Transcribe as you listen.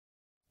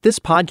This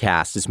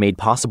podcast is made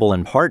possible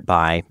in part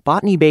by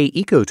Botany Bay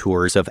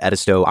Ecotours of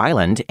Edisto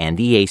Island and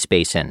the Ace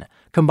Basin,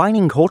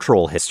 combining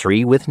cultural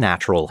history with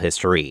natural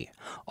history.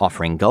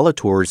 Offering Gullah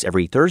tours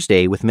every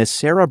Thursday with Miss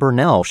Sarah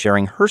Burnell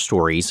sharing her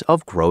stories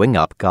of growing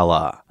up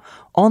Gullah.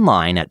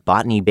 Online at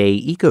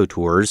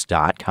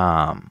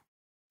botanybayecotours.com.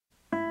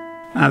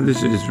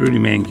 This is Rudy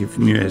Mankey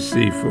from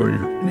USC for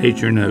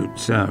Nature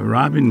Notes.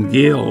 Robin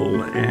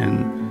Gill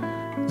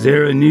and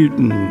Zara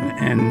Newton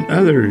and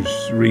others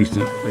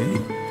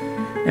recently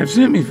have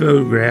sent me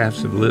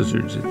photographs of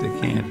lizards that they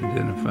can't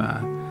identify.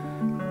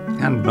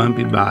 Kind of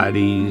bumpy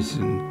bodies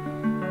and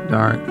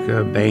dark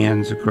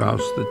bands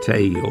across the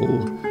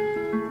tail.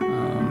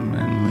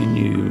 And when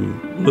you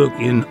look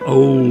in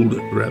old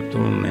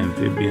reptile and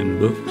amphibian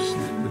books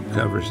that would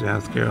cover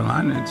South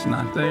Carolina, it's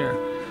not there.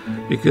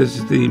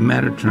 Because the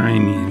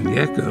Mediterranean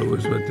gecko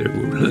is what they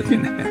were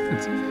looking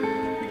at.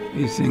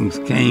 These things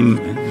came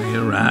and they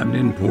arrived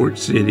in port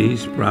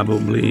cities,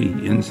 probably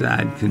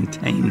inside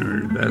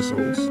container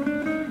vessels.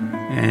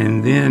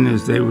 And then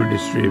as they were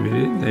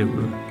distributed, the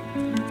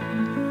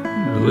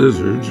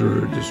lizards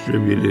were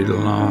distributed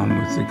along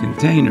with the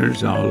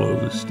containers all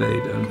over the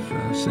state of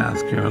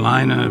South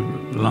Carolina,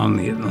 along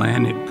the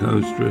Atlantic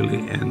coast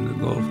really, and the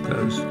Gulf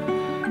Coast.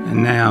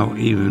 And now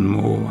even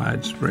more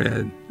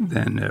widespread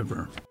than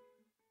ever.